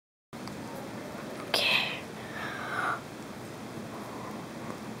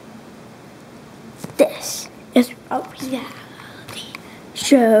is a reality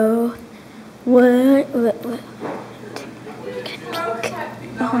show. What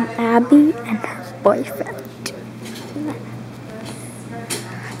on Abby and her boyfriend.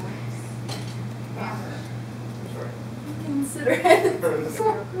 Consider it.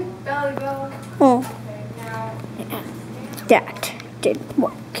 Belly go. Oh, yeah. That didn't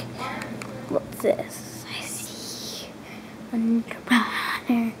work. What's this? I see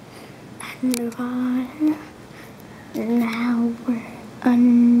underwater. Now we're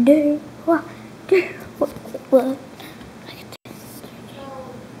underwater. What? Look at this. Look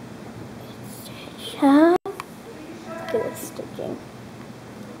at this sticking.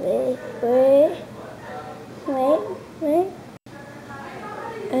 Wait.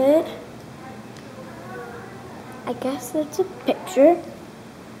 I guess that's a picture.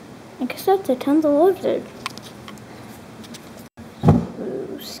 I guess that's a tons of lizard.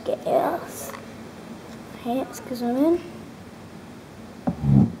 Ooh, scales. Hey, excuse me.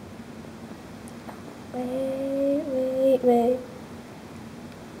 Wait.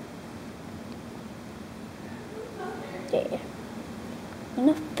 There.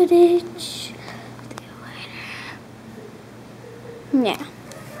 Enough footage. Now,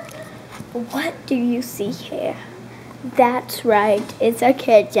 what do you see here? That's right, it's a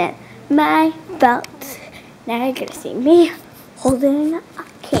kitchen. My fault. Now you're gonna see me holding a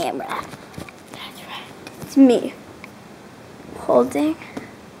camera. That's right, it's me holding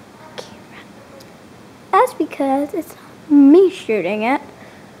a camera. That's because it's not me shooting it.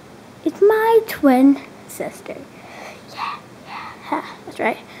 It's my twin sister. Yeah, that's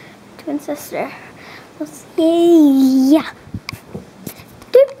right, twin sister. Let's see. Yeah.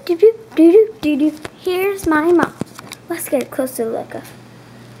 Here's my mom. Let's get a closer look.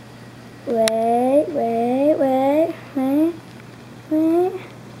 Wait.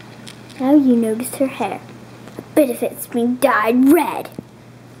 Now you notice her hair. A bit of it's been dyed red.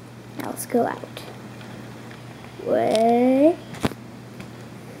 Now let's go out. Wait.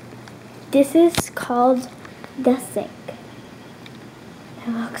 This is called the sink.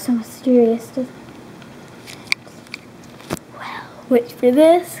 It looks so mysterious, doesn't it? Well, wait for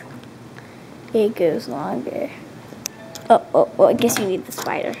this. It goes longer. Oh, I guess you need the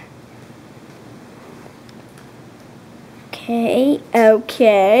spider. Okay.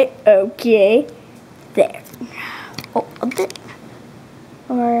 There. Oh, a bit.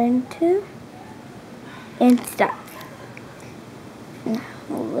 1, 2. And stop. Now,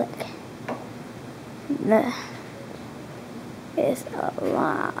 look. There's a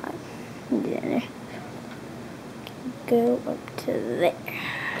line there. Go up to there.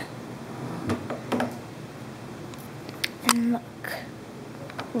 And look.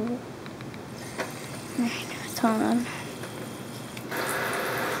 It's on.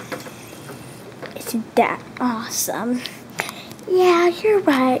 Isn't that awesome? Yeah, you're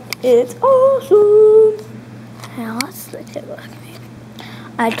right. It's awesome. Now let's take a look at me.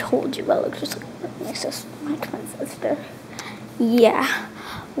 I told you I look just like my sister, my twin sister. Yeah,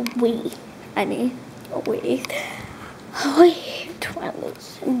 we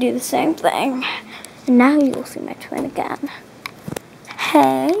twins do the same thing. And now you will see my twin again.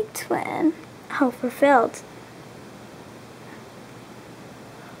 Hey, twin. Oh, fulfilled.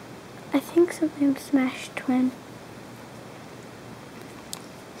 I think something smashed, twin.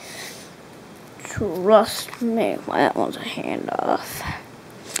 Trust me, that one's a handoff.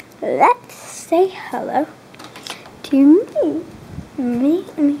 Let's say hello to me. Me.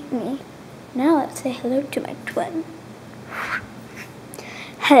 Now let's say hello to my twin.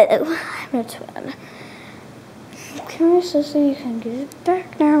 Hello, I'm a twin. Come here, sister, you can get it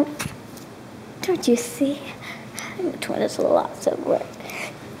back now. Don't you see? I'm a twin, it's lots of work.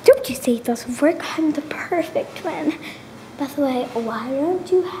 Don't you see lots of work? I'm the perfect twin. By the way, why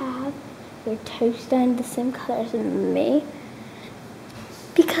don't you have your toast done the same color as me?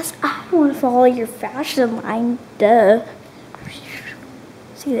 Because I want to follow your fashion line, duh.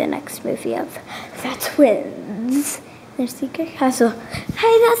 See the next movie of the twins. Their secret castle.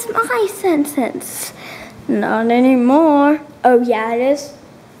 Hey, that's my sentence. Not anymore. Oh, yeah, it is.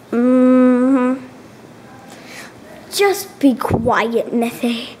 Just be quiet,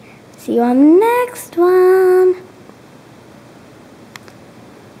 Missy. See you on the next one.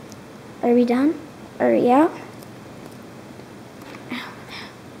 Are we done? Are we out?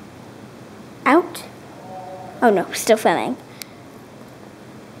 Out? Oh no, we're still filming.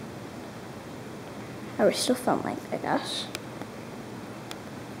 Oh, we're still filming, I guess.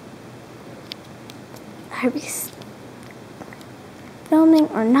 Are we filming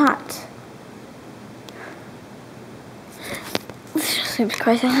or not? Let's just be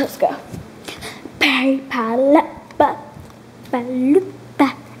quiet. Let's go.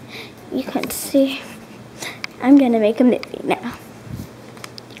 You can see I'm gonna make a movie now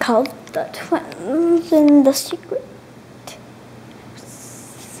called The Twins in the Secret.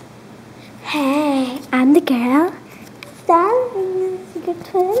 Hey, I'm the girl. Sorry, Secret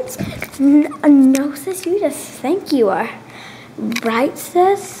Twins. No, sis, you just think you are. Right,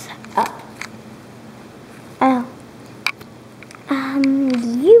 sis? Oh.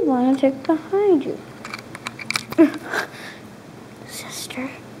 You want to check behind you. Sister,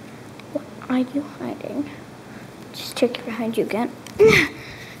 what are you hiding? Just check behind you again.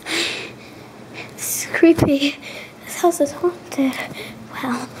 This is creepy. This house is haunted.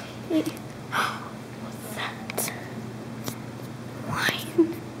 Well, what's that?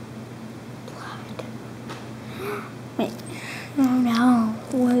 Wine. Blood. Wait. Oh no.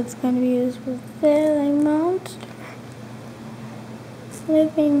 What's gonna be this fulfilling monster? It's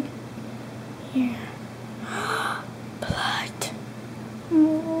living here. Blood.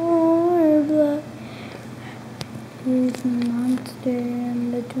 More blood. There's a monster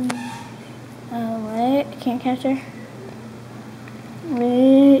in between. Oh, wait. I can't catch her.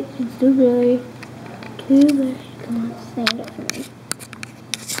 Wait. It's too early. Too early. Come on, stand up for me.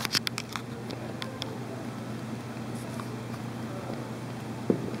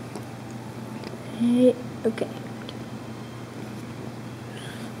 Wait. Okay.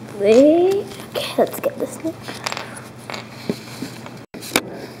 Wait. Okay, let's get this thing.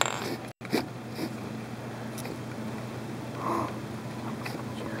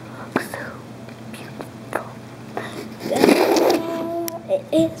 It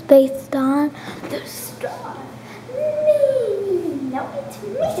is based on the star. Me. No, it's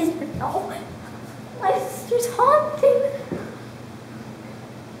me. No. My sister's haunting.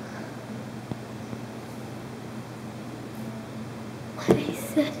 My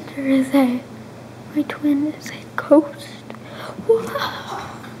sister is my twin is a ghost. Wow.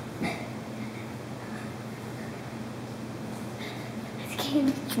 This game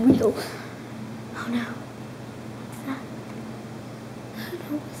is real. Oh no. What's that? I don't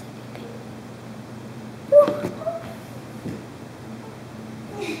know what's happening.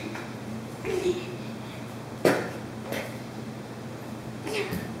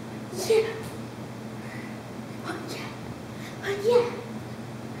 Yeah. Oh yeah. Oh yeah.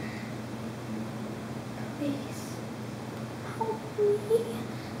 Please help me.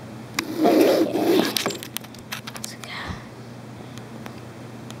 Okay. Let's go.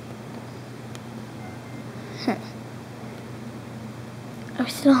 Are we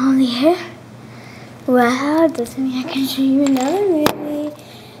still on the air? Wow, doesn't mean I can show you another movie.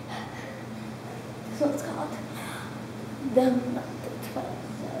 This one's called The Twins.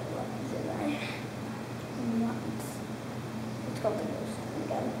 It's called The Ghost.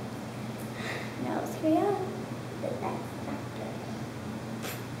 Now let's carry on the next chapter.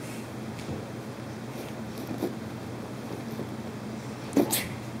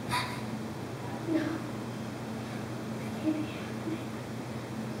 No. Maybe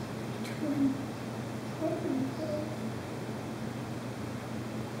twin.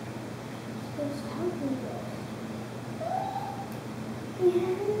 Supposed to help me with.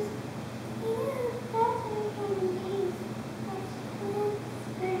 Yes.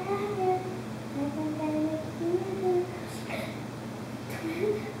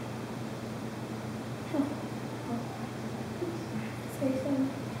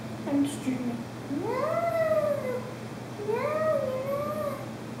 I'm streaming. No,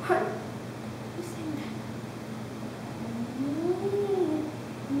 what? Who's saying that?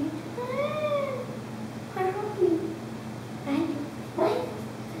 Where are you? What?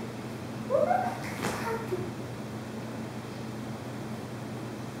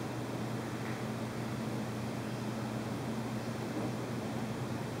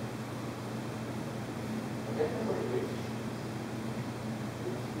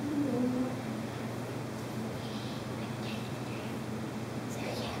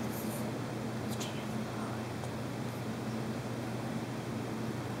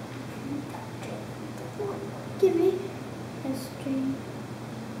 Give me a stream.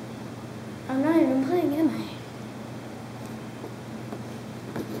 I'm not even playing, am I?